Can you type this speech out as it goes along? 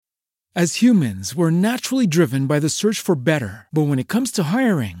As humans, we're naturally driven by the search for better. But when it comes to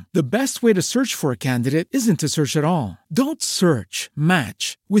hiring, the best way to search for a candidate isn't to search at all. Don't search,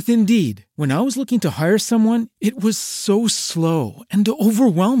 match with Indeed. When I was looking to hire someone, it was so slow and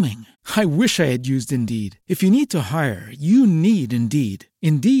overwhelming. I wish I had used Indeed. If you need to hire, you need Indeed.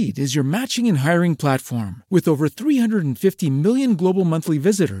 Indeed is your matching and hiring platform with over 350 million global monthly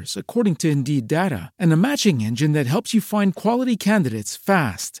visitors, according to Indeed data, and a matching engine that helps you find quality candidates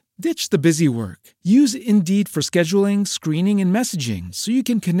fast. Ditch the busy work. Use Indeed for scheduling, screening, and messaging so you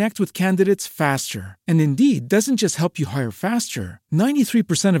can connect with candidates faster. And Indeed doesn't just help you hire faster.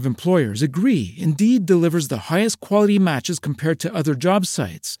 93% of employers agree Indeed delivers the highest quality matches compared to other job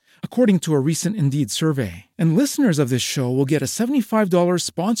sites, according to a recent Indeed survey. And listeners of this show will get a $75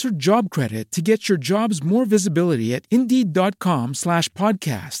 sponsored job credit to get your jobs more visibility at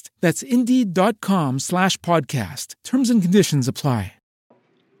Indeed.com/podcast. That's Indeed.com/podcast. Terms and conditions apply.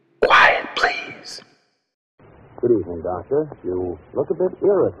 Quiet, please. Good evening, Doctor. You look a bit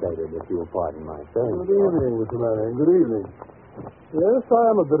irritated, if you'll pardon my saying. Good evening, Mr. Manning. Good evening. Yes,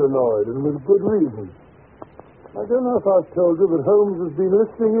 I am a bit annoyed, and with good reason. I don't know if I've told you that Holmes has been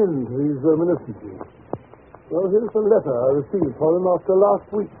listening in to these reminiscences. Well, here's the letter I received from him after last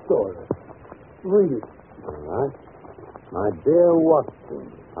week's story. Read it. All right. My dear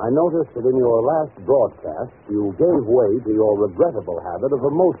Watson, I noticed that in your last broadcast, you gave way to your regrettable habit of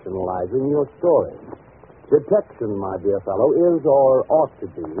emotionalizing your story. Detection, my dear fellow, is or ought to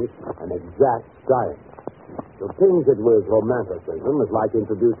be an exact science. To tinge it with romanticism is like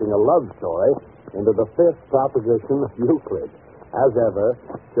introducing a love story into the fifth proposition of Euclid. As ever,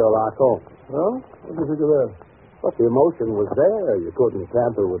 Sherlock Holmes. Well, what do you think of that? But the emotion was there. You couldn't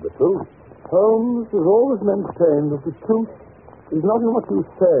tamper with the truth. Holmes has always maintained that the truth is not in what you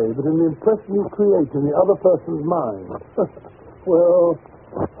say, but in the impression you create in the other person's mind. Well,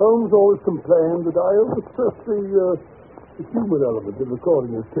 Holmes always complained that I overstress the human element in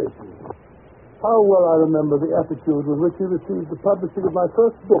recording his cases. How well I remember the attitude with which he received the publishing of my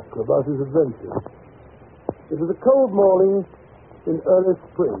first book about his adventures. It was a cold morning in early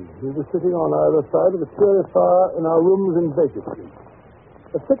spring. We were sitting on either side of a cheery fire in our rooms in Baker Street.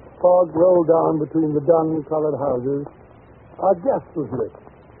 A thick fog rolled down between the dun-colored houses. Our gas was lit.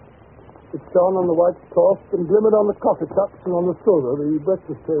 It shone on the white cloth and glimmered on the coffee cups and on the silver. The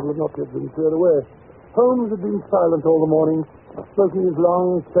breakfast table had not yet been cleared away. Holmes had been silent all the morning, smoking his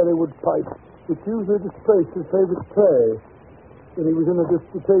long cherrywood pipe, which usually displaced his favorite tray when he was in a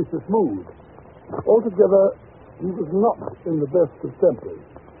disputatious mood. Altogether, he was not in the best of tempers.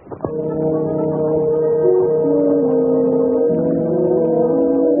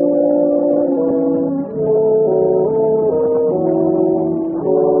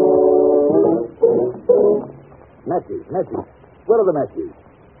 Matches. Where are the matches?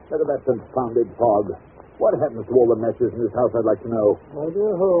 Look at that confounded fog. What happens to all the matches in this house, I'd like to know. My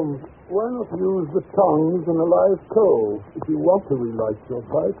dear Holmes, why not use the tongs and a live coal if you want to relight your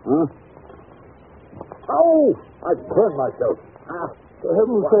pipe? Huh? Oh! I've burned myself. For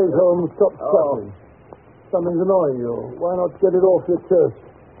heaven's sake, Holmes, stop sputtering. Something's annoying you. Why not get it off your chest?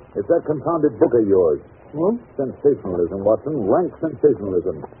 It's that confounded book of yours. What? Sensationalism, Watson. Rank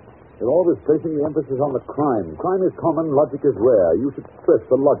sensationalism. You're always placing the emphasis on the crime. Crime is common, logic is rare. You should stress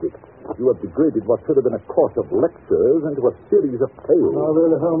the logic. You have degraded what should have been a course of lectures into a series of tales. Now,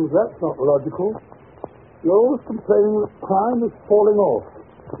 really, Holmes, that's not logical. You're always complaining that crime is falling off.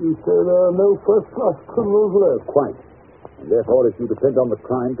 You say there are no first-class criminals left. Quite. And therefore, if you depend on the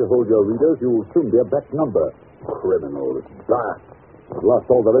crime to hold your readers, you will soon be a back number. Criminals. Bah! They've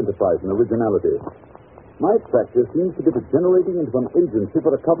lost all their enterprise and originality. My practice seems to be degenerating into an agency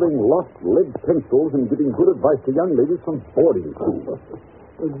for recovering lost lead pencils and giving good advice to young ladies from boarding school.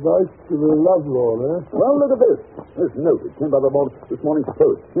 Advice to the lovelorn, eh? Well, look at this. This note. It came by this morning's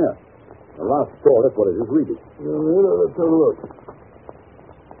post. Here. The last straw, that's what it is. Read it. Let's have a look.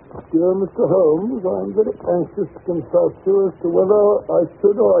 Dear Mr. Holmes, I am very anxious to consult you as to whether I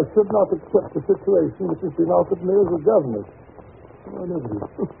should or I should not accept the situation which has been offered me as a governess.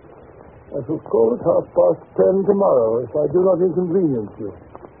 I shall call at 10:30 tomorrow if I do not inconvenience you.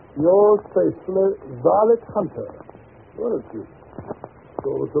 Yours faithfully, Violet Hunter. Where is she?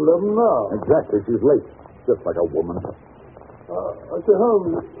 Call at 11 now. Exactly. She's late. Just like a woman. I say,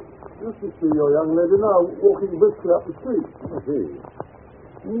 Holmes, you should see your young lady now walking briskly up the street. I see.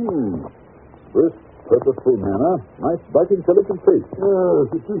 Brisk, purposeful manner. Nice, bright, intelligent face.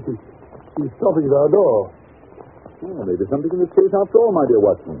 Yes, it is. She's stopping at our door. Oh, maybe something in this case after all, my dear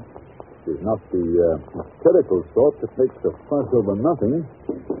Watson. She's not the hysterical sort that makes a fuss over nothing.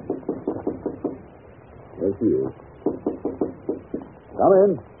 There she is. Come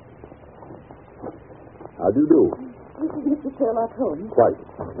in. How do you do? This is Mr. Sherlock Holmes. Quite.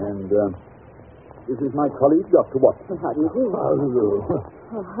 And this is my colleague, Dr. Watson. How do you do? How do you do?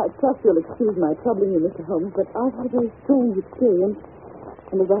 I trust you'll excuse my troubling you, Mr. Holmes, but I've had a very strange experience.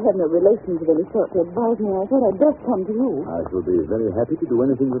 And as I have no relations of any sort to advise me, I thought I'd best come to you. I shall be very happy to do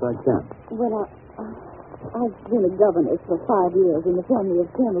anything that I can. Well, I've been a governess for 5 years in the family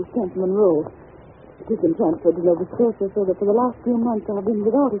of Colonel Kent Monroe. He's been transferred to Nova Scotia, so that for the last few months I've been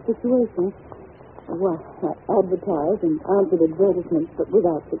without a situation. Well, I advertised and answered advertisements, but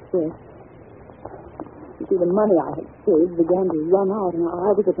without success. You see, the money I had saved began to run out, and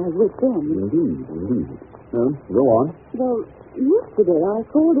I was at my wit's end. Indeed. Go on. Well, yesterday I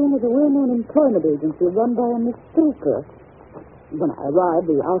called in at a well-known employment agency run by a Miss Stoker. When I arrived,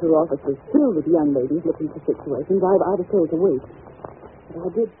 the outer office was filled with young ladies looking for situations. I was told to wait. But I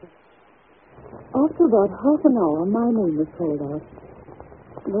did. After about half an hour, my name was called out.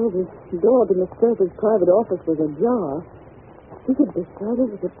 Well, the door to Miss Stoker's private office was ajar. He could be started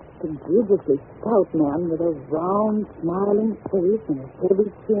with a prodigiously stout man with a round, smiling face and a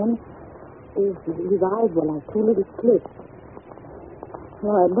heavy chin. Oh, his eyes were like two little slits.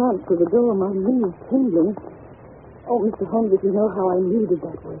 When I advanced to the door, my knees trembling. Oh, Mr. Holmes, if you know how I needed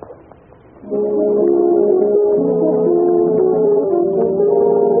that work.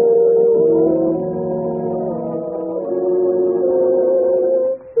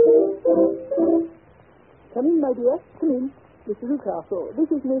 Come in, my dear. Come in. Mr. Newcastle. This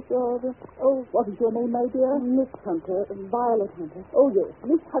is Miss, what is your name, my dear? Miss Hunter, Violet Hunter. Oh, yes,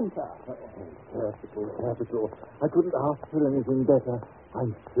 Miss Hunter. Capital. I couldn't ask for anything better.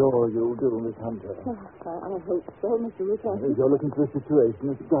 I'm sure you'll do, Miss Hunter. I hope so, Mr. Newcastle. You're looking for a situation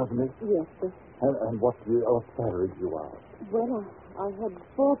as a governess? Yes, sir. And what salary do you ask? Well, I had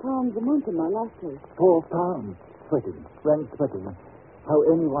 £4 a month in my last place. £4. Sweating. Frank Sweating. How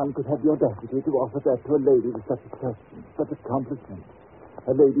anyone could have the audacity to offer that to a lady with such a question, such accomplishment.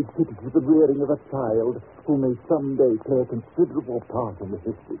 A lady fitted to the rearing of a child who may someday play a considerable part in the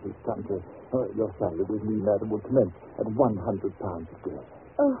history of this country. Your salary with me, madam, will commence at £100 a year.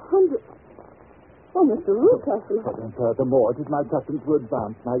 100? Oh, Mr. Newcastle. And furthermore, it is my custom to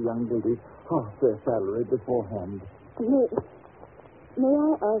advance my young ladies half their salary beforehand. May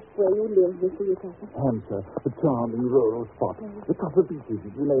I ask where you live, Mr. Newcastle? Hampshire, a charming rural spot. The Copper Beaches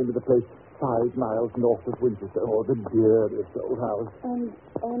is the name of the place, 5 miles north of Winchester, or the dearest old house. And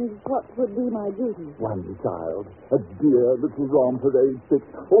what would be my duty? One child, a dear little romper aged 6.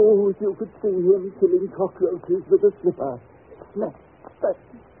 Oh, if you could see him killing cockroaches with a slipper. Smack.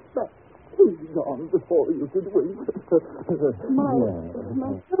 He's gone before you could wink. My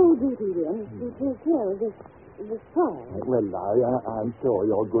sole duty, then, is to take care of this child. Well, I'm sure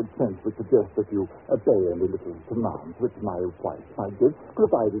your good sense would suggest that you obey any little commands which my wife might give,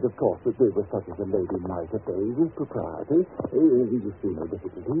 provided, of course, that they were such as a lady might obey with propriety. You see no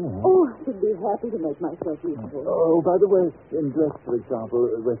difficulty, eh? Oh, I should be happy to make myself useful. Oh, by the way, in dress, for example,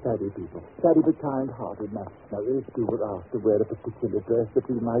 we're saddy people. Saddy but kind-hearted. Now, if you were asked to wear a particular dress that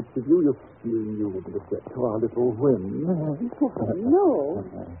we might give you wouldn't object to our little whim. No.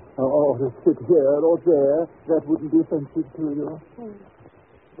 Or to sit here or there, that wouldn't be offensive to you.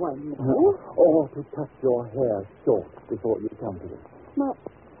 Why, no. Or to cut your hair short before you come to it.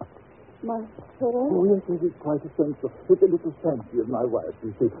 My hair? Oh, yes, it's quite essential. It's a little fancy of my wife,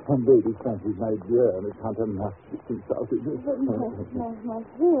 you see. And ladies' fancies, my dear, Miss Hunter, must be consulted. My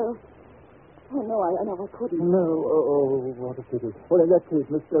hair? Oh, no, I couldn't. No, what a pity. Well, in that case,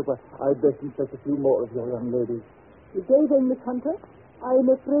 Miss Stoker, I'd best inspect a few more of your young ladies. Good day, then, Miss Hunter. I am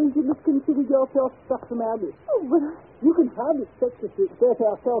afraid you must consider yourself struck from our list. Oh, but you can hardly expect us to exert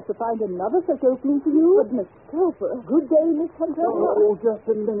ourselves to find another such opening for you. But, Miss Stoker... Good day, Miss Hunter. Oh, just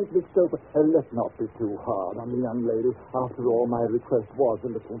a minute, Miss Stoker. Let's not be too hard on the young lady. After all, my request was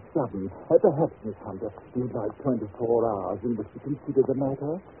a little sudden. Perhaps, Miss Hunter, you'd like 24 hours in which to consider the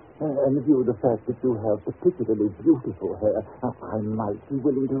matter? And in view of the fact that you have particularly beautiful hair, I might be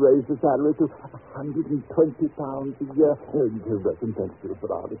willing to raise the salary to £120 a year. To recompense you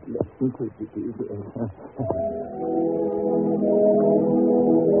for our little eccentricities.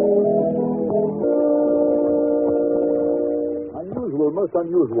 Unusual, most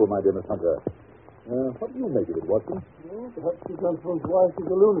unusual, my dear Miss Hunter. What do you make of it, Watson? Well, perhaps the gentleman's wife is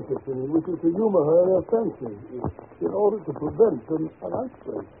a lunatic and he wishes to humor her fancy in order to prevent an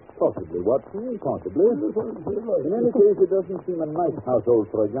outbreak. Possibly, Watson, possibly. In any case, it doesn't seem a nice household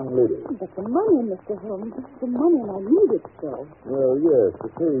for a young lady. But the money, Mr. Holmes, the money, and I need it so. Well, yes, the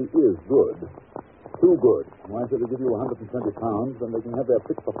pay is good. Too good. Why should they give you £120 when they can have their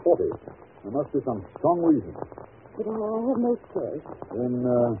pick for 40? There must be some strong reason. but I have no choice. Then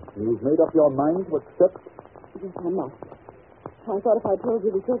you've made up your mind to accept? Yes, I must. I thought if I told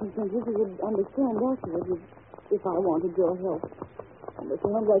you the circumstances, you would understand afterwards if I wanted your help. And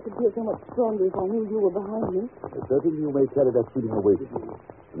Mr. Holmes, I could feel so much stronger if I knew you were behind me. Certainly you may carry that feeling away with you.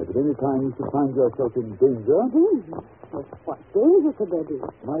 And if at any time you should find yourself in danger... Danger? Well, what danger could there be?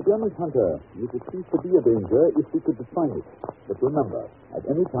 My dear Miss Hunter, you could cease to be a danger if we could define it. But remember, at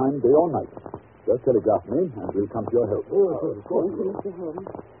any time, day or night, just telegraph me and we'll come to your help. Thank you, Mr. Holmes.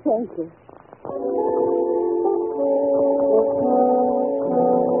 Thank you.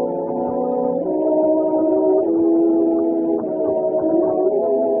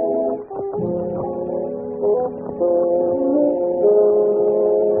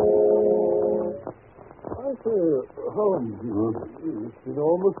 Holmes, it's been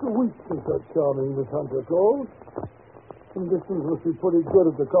almost a week since that charming Miss Hunter called. Conditions must be pretty good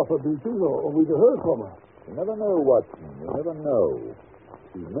at the Copper Beaches, or we'd have heard from her. You never know, Watson. You never know.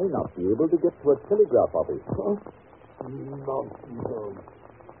 She may not be able to get to a telegraph office. Huh? Nonsense, Holmes.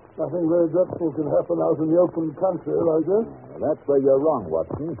 Nothing very dreadful can happen out in the open country like this. That's where you're wrong,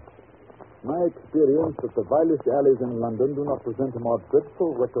 Watson. My experience that the vilest alleys in London do not present a more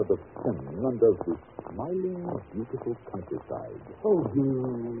dreadful record of sin than does the smiling, beautiful countryside. Oh,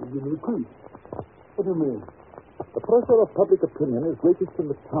 you repeat. What do you mean? The pressure of public opinion is greatest in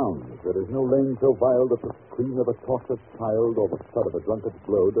the towns. There is no lane so vile that the scream of a tortured child or the thud of a drunkard's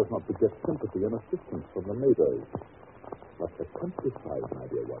blow does not beget sympathy and assistance from the neighbors. But the countryside, my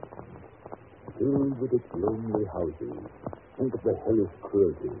dear Watson, filled with its lonely houses. Think of the hellish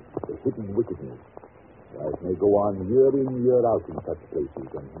cruelty, the hidden wickedness. Life may go on year in, year out in such places,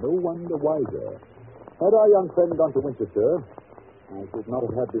 and no one the wiser. Had our young friend gone to Winchester, I should not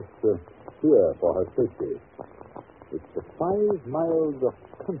have had this fear for her safety. It's the 5 miles of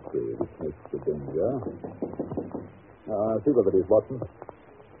country which makes the danger. See what it is, Watson.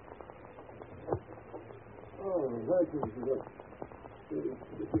 Oh, thank you.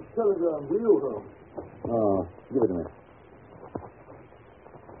 It's a telegram to you, Holmes. Oh, give it to me.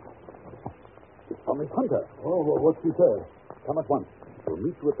 It's from Miss Hunter. Oh, well, what's she say? Come at once. We'll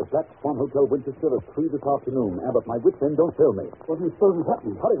meet you at the Black Swan Hotel, Winchester, at 3 this afternoon. And at my wit's end, don't fail me. What do you suppose is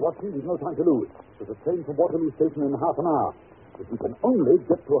happening? Hurry, Watson. We've no time to lose. There's a train from Waterloo Station in half an hour. If we can only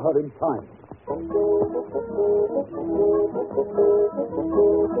get to her in time.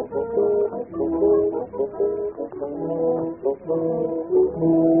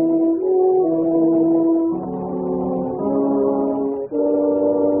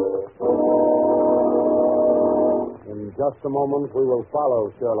 In just a moment, we will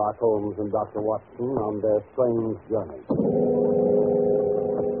follow Sherlock Holmes and Dr. Watson on their strange journey.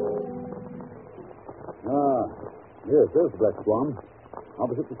 Yes, there's the Black Swan.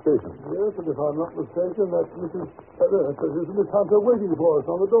 Opposite the station. Yes, and if I'm not mistaken, that's Miss Hunter waiting for us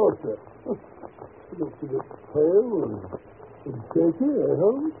on the doorstep. She looks a bit pale and shaky,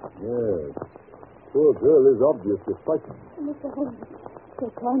 Holmes? Yes. Poor girl is obviously frightened. Mr. Holmes,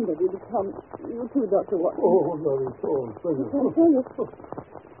 so kind of you to come. You too, Dr. Watson. Oh, no, it's all pleasure. I'll tell you.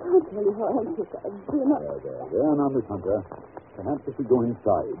 I'll tell you how anxious I've been. There, now, Miss Hunter. Perhaps if we go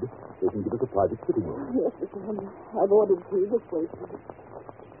inside, they can give us a private sitting room. Yes, Mr. Holmes. I've ordered tea this way.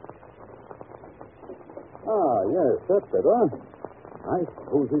 Yes, that's better. Nice,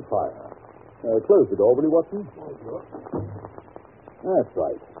 cozy fire. Close the door, will you, Watson? That's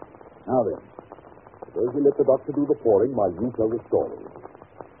right. Now then, suppose we let the doctor do the pouring while you tell the story.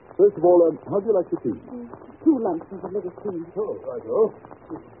 First of all, how do you like the tea? 2 lumps of a little cream. Oh, righto.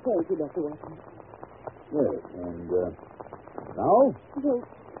 Thank you, Dr. Watson. Yes, and now?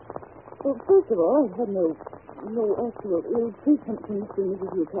 Well, first of all, I've had no actual ill treatment from Mr. and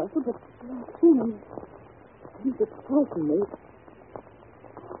Mrs. Newcastle, but he's frightened me.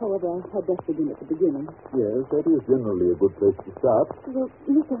 However, I'd best begin at the beginning. Yes, that is generally a good place to start. Well,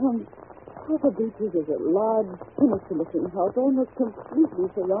 Mr. Holmes, Copper Beaches is a large, sinister-looking house, almost completely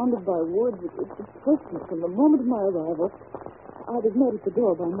surrounded by woods. It impressed me from the moment of my arrival. I was met at the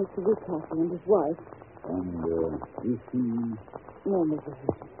door by Mr. Newcastle and his wife. And is she... No, Mrs.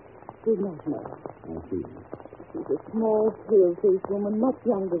 She's not married. I see. She's a small, pale-faced woman, much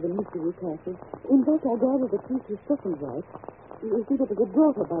younger than Mr. Newcastle. In fact, I gather that she's his second wife. You see, there was a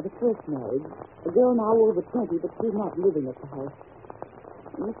daughter by the first marriage. A girl now over 20, but she's not living at the house.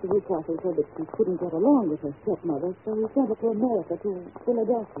 Mr. Newcastle said that she couldn't get along with her stepmother, so he sent her to America, to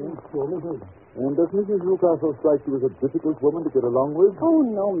Philadelphia. And does Mrs. Newcastle strike you as a difficult woman to get along with? Oh,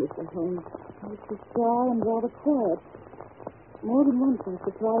 no, Mr. Holmes. She's shy and rather quiet. More than once I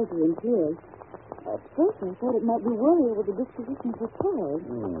surprised her in tears. At first, I thought it might be worry over the disposition of her child.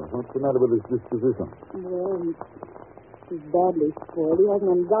 What's the matter with his disposition? Well, he's badly spoiled. He has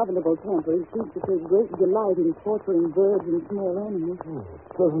an ungovernable temper. He seems to take great delight in torturing birds and small animals.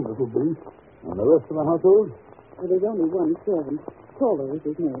 Pleasant little beast. And the rest of the household? Well, there's only one servant. Toller is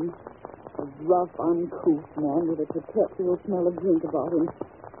his name. A rough, uncouth man with a perpetual smell of drink about him.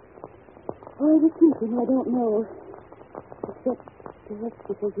 Why the keeping, I don't know. Except perhaps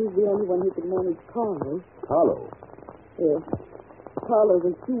because he's the only one who can manage Carlo. Carlo? Yes. Carlo's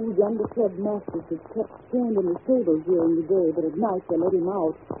a huge, underfed mastiff that's kept chained in the stables during the day, but at night they let him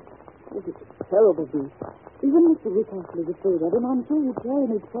out. It's a terrible beast. Even Mr. Rickastle is afraid of him. I'm sure he'd carry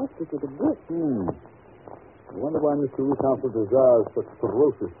me practice with a grip. I wonder why Mr. Rucastle desires such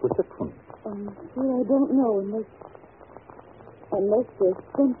ferocious protection. I'm sure I don't know unless there's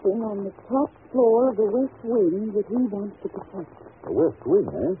something on the top floor of the west wing that he wants to protect. The west wing,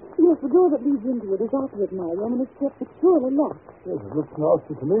 eh? Yes, the door that leads into it is opposite my room, and it's kept securely locked. Yes, it looks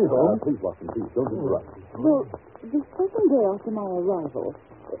nasty to me, Holmes. Please, Watson, please, don't interrupt. Well, the second day after my arrival,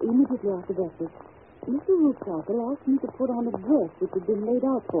 immediately after breakfast, Mr. Rucastle asked me to put on a dress which had been laid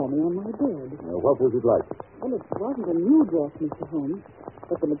out for me on my bed. What was it like? Well, it wasn't a new dress, Mr. Holmes,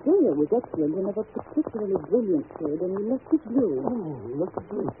 but the material was excellent and of a particularly brilliant shade, and electric blue. Look at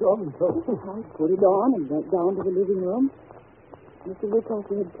this, John. I put it on and went down to the living room. Mr.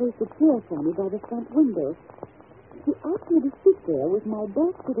 Rucastle had placed a chair for me by the front window. He asked me to sit there with my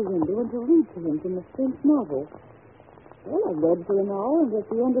back to the window and to read to him from a French novel. Well, I read for an hour, and at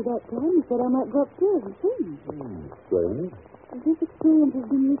the end of that time, he said I might go upstairs and sing. Strange. This experience has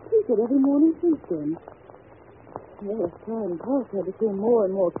been repeated every morning since then. Well, as time passed, I became more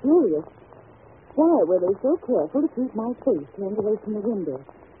and more curious. Why were they so careful to keep my face turned away from the window?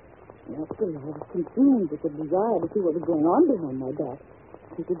 Naturally, I was consumed with the desire to see what was going on behind my back.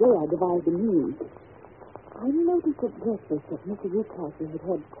 So today I devised a means. I noticed at breakfast that Mr. Rucastle had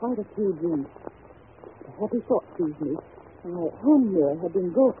had quite a few drinks. A happy thought seized me. My hand mirror had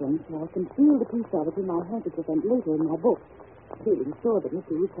been broken, so I concealed a piece of it in my handkerchief and later in my book, feeling sure that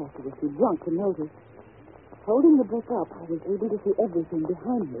Mr. Rucastle was too drunk to notice. Holding the book up, I was able to see everything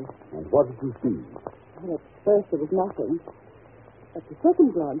behind me. And what did you see? Well, at first there was nothing. At the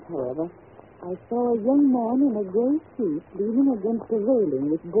second glance, however, I saw a young man in a gray suit leaning against a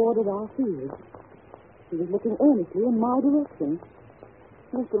railing which bordered our field. He was looking earnestly in my direction.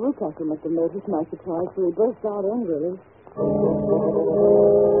 Mr. Rucastle must have noticed my surprise, for he burst out angrily.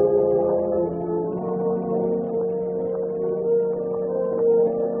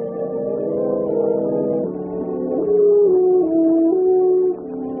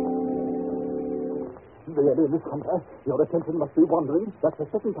 Really, Miss Hunter, your attention must be wandering. That's the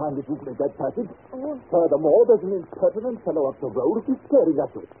second time that you've made that passage. Furthermore, there's an impertinent fellow up the road who's staring at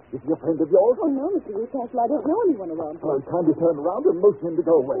you. Is he a friend of yours? Oh, no, Mr. Rucastle, I don't know anyone around here. Well, kindly turn around and motion him to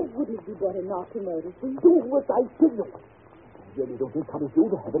go away. Wouldn't it be better not to notice him? Do what I signal. I really don't encourage you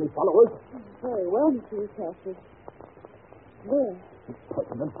to have any followers. Very well, Mr. Rucastle. Where?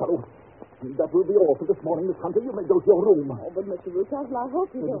 Impertinent fellow. That will be all for this morning, Miss Hunter. You may go to your room. Oh, but Mr. Rucastle, I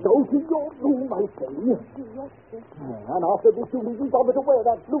hope you don't. Go to your room, I say. Yes, sir. And after this, you needn't bother to wear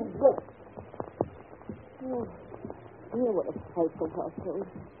that blue dress. Oh, dear, what a frightful household.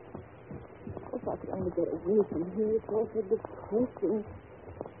 If I could only get away from here, it's all so depressing.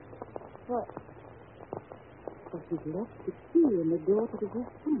 What? Well, she's left the key in the door to the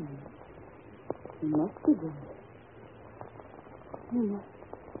west room. She must be gone.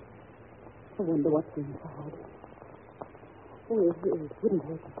 I wonder what's inside. Oh, it wouldn't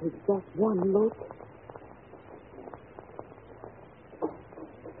hurt to take just one look.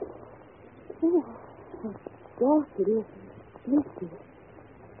 Oh, how dark it is. Misty.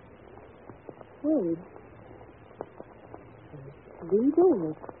 Wait. There's 3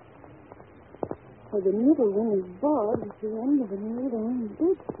 doors. For the middle one is barred at the end of an old iron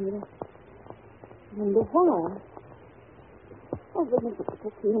bedstead. And the wire. Oh, let me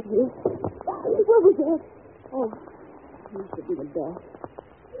put you in here. Where was that? Oh, must have been a bat.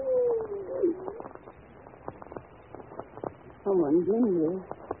 Someone's in here.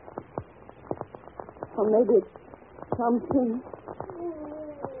 Or maybe it's something.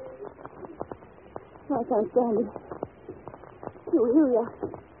 I can't stand it. Here we are.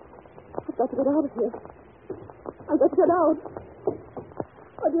 I've got to get out of here. I've got to get out.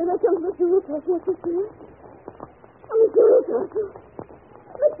 Oh, dear, there comes Mr. Rucastle. What's this here? Oh, Mr. Rucastle.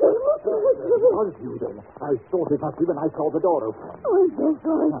 Was you then? I thought it must be when I saw the door open. Oh, I'm so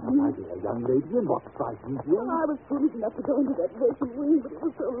sorry. My dear young lady, and what frightened you? I was foolish enough to go into that vacant wing, but it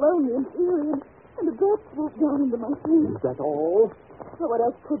was so lonely and eerie, and the got swooped down into my sleep. Is that all? So what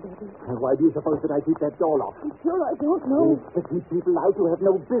else could there be? And why do you suppose that I keep that door locked? I'm sure I don't know. To keep people out who have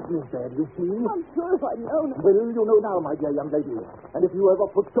no business there, you see? I'm sure if I'd known. Well, you know now, my dear young lady. And if you ever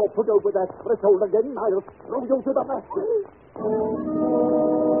put your foot over that threshold again, I'll throw you to the basket.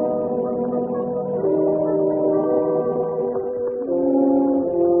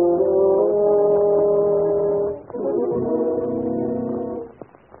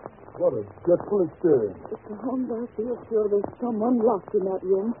 What a dreadful experience. Mr. Holmes, I feel sure there's someone locked in that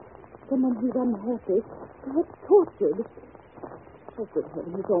room. Someone who's unhappy, perhaps tortured. Oh, good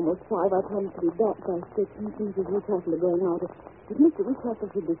heaven, it's almost 5. I promised to be back by 6, and Mrs. Rucastle are going out. If Mr. Rucastle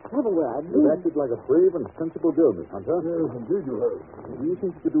should discover where I've been... You acted like a brave and sensible girl, Miss Hunter. Yes, indeed you have. Do you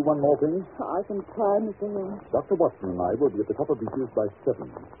think you could do one more thing? I can try, Mr. Holmes. Dr. Watson and I will be at the Copper Beaches by 7.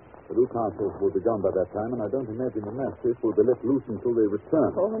 The Rucastles will be gone by that time, and I don't imagine the mastiff will be let loose until they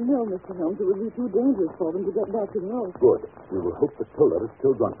return. Oh, no, Mr. Holmes. It would be too dangerous for them to get back to the house. Good. We will hope the Toller is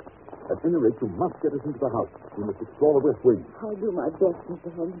still drunk. At any rate, you must get us into the house. We must explore the west wing. I'll do my best,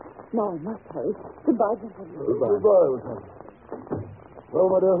 Mr. Holmes. Now I must hurry. Goodbye, gentlemen. Goodbye. Goodbye, Lieutenant. Well,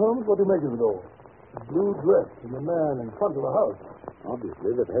 my dear Holmes, what do you make of it all? Blue dress and the man in front of the house.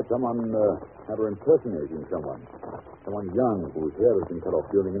 Obviously, they've had someone have her impersonating someone. Someone young whose hair has been cut off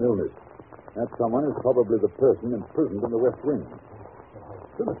during an illness. That someone is probably the person imprisoned in the west wing.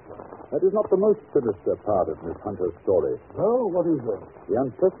 Sinister. That is not the most sinister part of Miss Hunter's story. Oh, what is that? The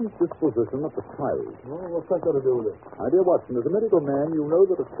unpleasant disposition of the child. Oh, what's that got to do with it? My dear Watson, as a medical man, you know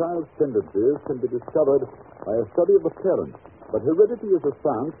that a child's tendencies can be discovered by a study of the parents. But heredity is a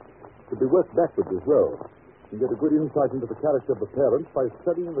science to be worked backwards as well. You get a good insight into the character of the parents by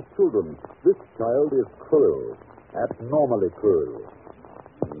studying the children. This child is cruel, abnormally cruel.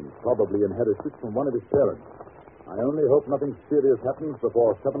 He probably inherited it from one of his parents. I only hope nothing serious happens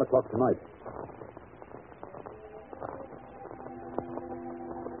before 7 o'clock tonight.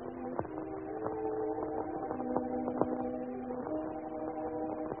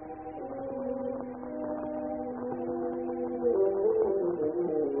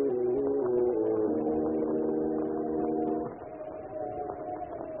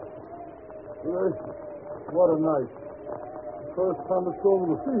 Gracious, what a night. The first thunderstorm of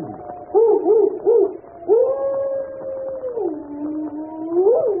the season.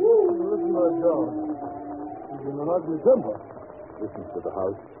 Listen to that dog. He's in an ugly temper. Listen to the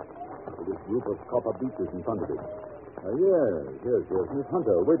house. With this group of copper beaches in front of it. Yes. Miss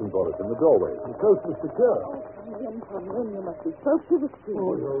Hunter waiting for us in the doorway. The coast is secure. Come in. You must be close to the street.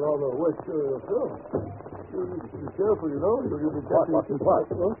 Oh, you're rather wet yourself. You need to be careful, you know. You'll be catching... What?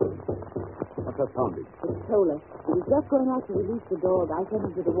 What's that sounding? It's Toller. He was just going out to release the dog. I sent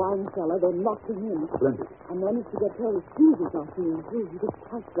him to the wine cellar, then locked him in. Splendid. I managed to get Toller's fuses off him, too. He was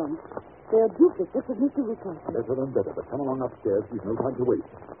quite drunk. They're duplicates of Mr. Rucastle. Better and better, but come along upstairs. We've no time to wait.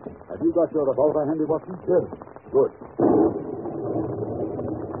 Have you got your revolver handy, Watson? Yes. Good.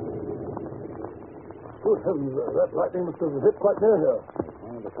 Good heavens, that lightning must have hit quite near here.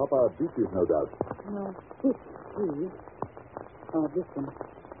 The copper beaches, no doubt. No, this tree. Oh, this one.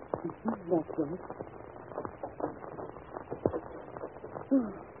 That's right.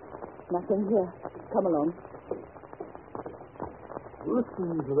 Nothing here. Come along.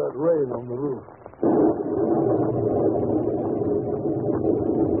 Listen to that rain on the roof.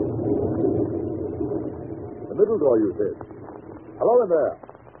 The middle door, you said. Hello in there.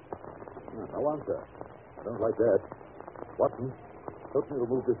 No answer. I don't like that. Watson, help me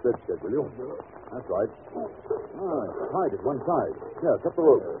remove this bedstead, will you? That's right. It's tied at one side. Here, cut the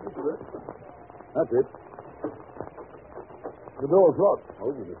rope. That's it. The door's locked.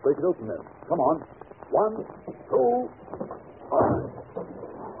 Oh, we must break it open then. Come on. 1, 2, 5.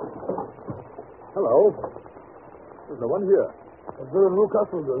 Hello. There's no one here. Baron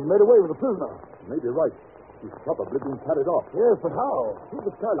Rucastle made away with the prisoner. You may be right. He's probably been carried off. Yes, but how? Through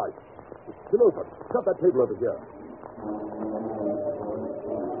the skylight. It's still open. Shut that table over here.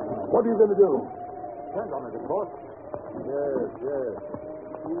 What are you going to do? Stand on it, of course. Yes.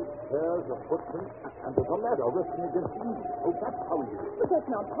 2 pairs of footprints, and there's a ladder resting against the easel. Oh, that's how he did it. But that's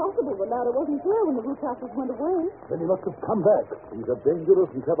not possible. The ladder wasn't there when the Rucastles went away. Then he must have come back. He's a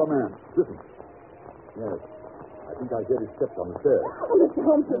dangerous and clever man. Listen. Yes. I think I hear his steps on the stairs. Oh, Mr.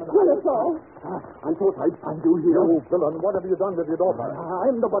 Holmes, kill us all. I thought I'd find you here. You villain, what have you done with your daughter?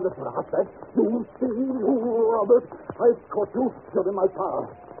 I'm the one that's that. You see, Robert. I've caught you. You're in my power.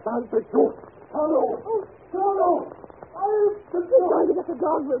 I'll take you. Hello. I'll take you. Trying to get the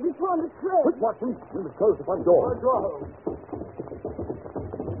dog. We'll be torn to shreds. Quick, Watson. We must close the front door.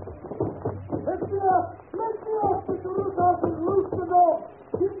 Let me up, Mr. Rucastle. Loose the dog.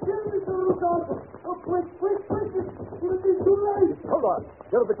 He's killed Mr. Rucastle. Quick! It'll be too late! Hold on.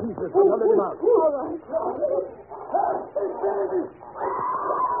 Get her the keys, mister. I'll let him out. All right.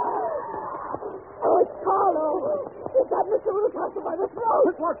 Oh, it's Carlo. Is that Mr. Rucaster by the throat?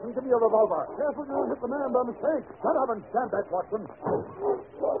 Quick, Watson, give me a revolver. Careful you don't hit the man by mistake. Shut up and stand back, Watson.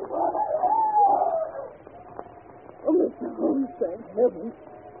 Oh, Mr. Holmes, thank heaven.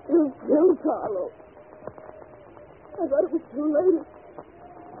 You killed Carlo. I thought it was too late.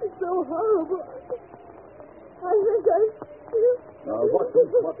 It's so horrible. I think I...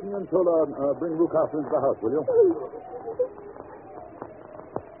 Watson and Tola, bring Rucaster into the house, will you?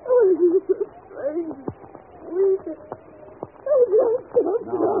 Oh, it is so strange. Weak. No,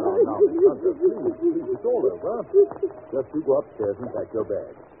 Miss Hunter, please, it's all over. Just you go upstairs and pack your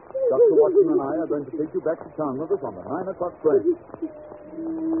bag. Dr. Watson and I are going to take you back to town with us on the 9 o'clock train.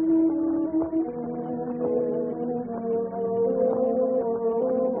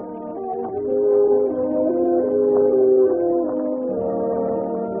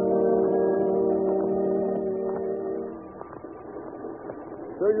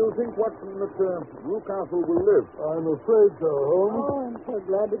 So you think, Watson, that Rucaster will live? I'm afraid so, Holmes. Oh, I'm so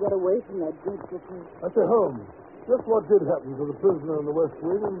glad to get away from that dreadful place. I say, Holmes, just what did happen to the prisoner in the West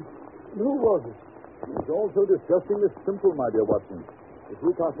Wing, and who was it? It's all so disgustingly simple, my dear Watson. It's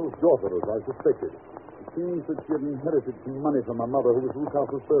Rucaster's daughter, as I suspected. It seems that she had inherited some money from her mother, who was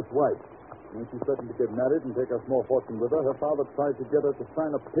Rucaster's first wife. When she threatened to get married and take a small fortune with her, her father tried to get her to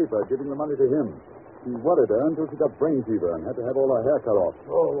sign a paper giving the money to him. He worried her until she got brain fever and had to have all her hair cut off.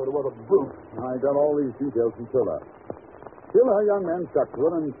 Oh, what a brute. I got all these details from Tola. Still, her young man stuck to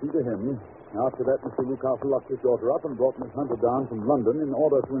her, and she to him. After that, Mr. Rucaster locked his daughter up and brought Miss Hunter down from London in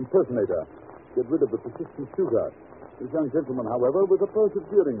order to impersonate her, get rid of the persistent shooter. This young gentleman, however, was a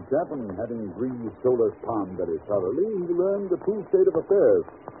persevering chap, and having greased Tola's palm very thoroughly, he learned the true state of affairs.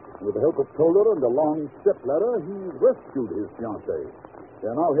 And with the help of Tola and a long step-ladder, he rescued his fiancée.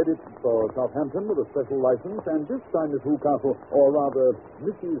 They're now headed for Southampton with a special license, and this time Miss Rucaster, or rather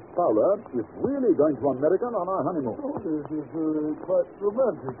Mrs. Fowler, is really going to America on our honeymoon. Oh, this is quite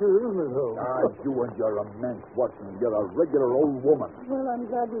romantic, isn't it, Holmes? You and your romance, Watson. You're a regular old woman. Well, I'm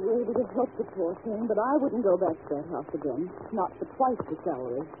glad we were able to help the poor thing, but I wouldn't go back to that house again. Not for twice the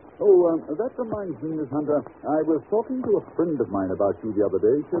salary. Oh, that reminds me, Miss Hunter. I was talking to a friend of mine about you the other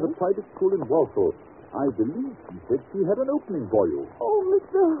day. She had a private school in Walsall. I believe she said she had an opening for you. Oh,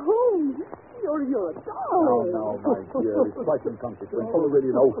 Mr. Holmes, you're a darling. No, my dear. It's quite inconsequential.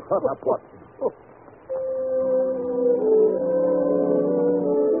 Already know. Shut up, Watson.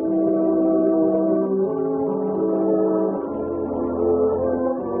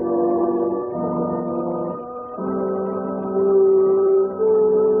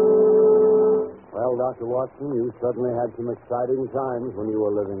 Well, Dr. Watson, you certainly had some exciting times when you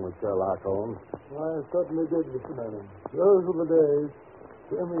were living with Sherlock Holmes. I certainly did, Mr. Manning. Those were the days.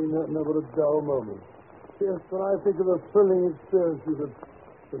 I mean, never a dull moment. Yes, when I think of the thrilling experiences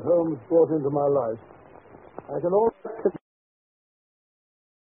that Holmes brought into my life, I can always...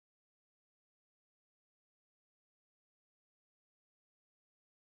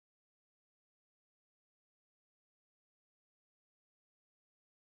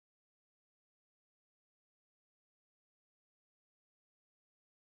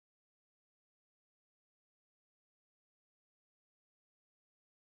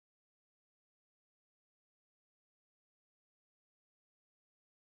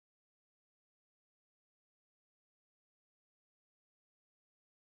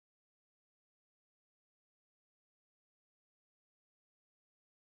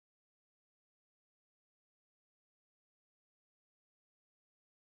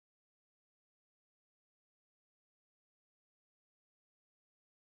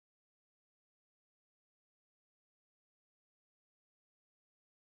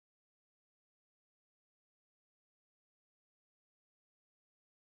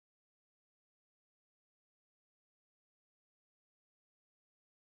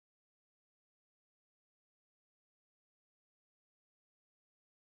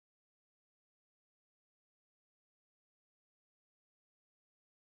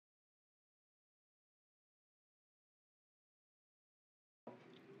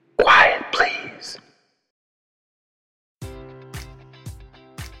 Quiet, please.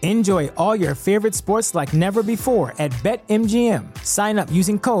 Enjoy all your favorite sports like never before at BetMGM. Sign up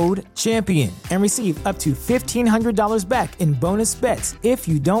using code CHAMPION and receive up to $1,500 back in bonus bets if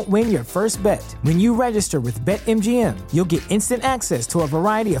you don't win your first bet. When you register with BetMGM, you'll get instant access to a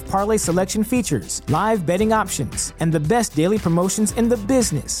variety of parlay selection features, live betting options, and the best daily promotions in the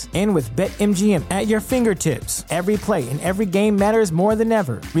business. And with BetMGM at your fingertips, every play and every game matters more than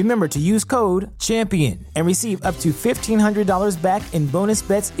ever. Remember to use code CHAMPION and receive up to $1,500 back in bonus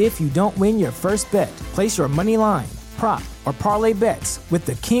bets if you don't win your first bet. Place your money line, prop, or parlay bets with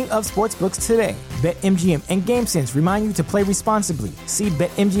the king of sportsbooks today. BetMGM and GameSense remind you to play responsibly. See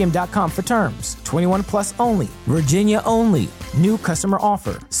BetMGM.com for terms. 21 plus only. Virginia only. New customer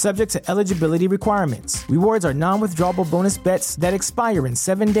offer. Subject to eligibility requirements. Rewards are non-withdrawable bonus bets that expire in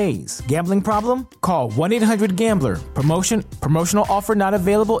 7 days. Gambling problem? Call 1-800-GAMBLER. Promotional offer not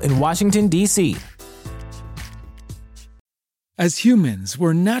available in Washington, D.C. As humans,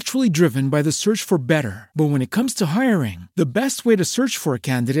 we're naturally driven by the search for better. But when it comes to hiring, the best way to search for a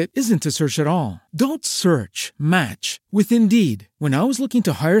candidate isn't to search at all. Don't search, match with Indeed. When I was looking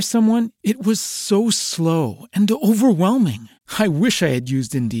to hire someone, it was so slow and overwhelming. I wish I had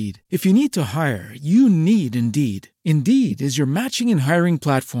used Indeed. If you need to hire, you need Indeed. Indeed is your matching and hiring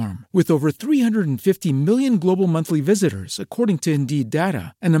platform with over 350 million global monthly visitors, according to Indeed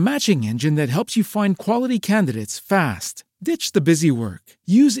data, and a matching engine that helps you find quality candidates fast. Ditch the busy work.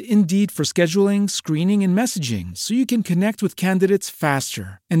 Use Indeed for scheduling, screening, and messaging so you can connect with candidates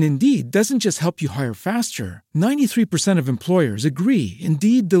faster. And Indeed doesn't just help you hire faster. 93% of employers agree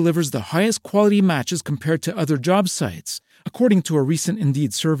Indeed delivers the highest quality matches compared to other job sites, according to a recent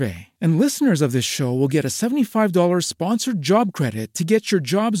Indeed survey. And listeners of this show will get a $75 sponsored job credit to get your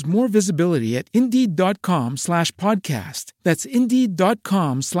jobs more visibility at Indeed.com/podcast. That's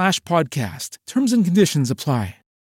Indeed.com/podcast. Terms and conditions apply.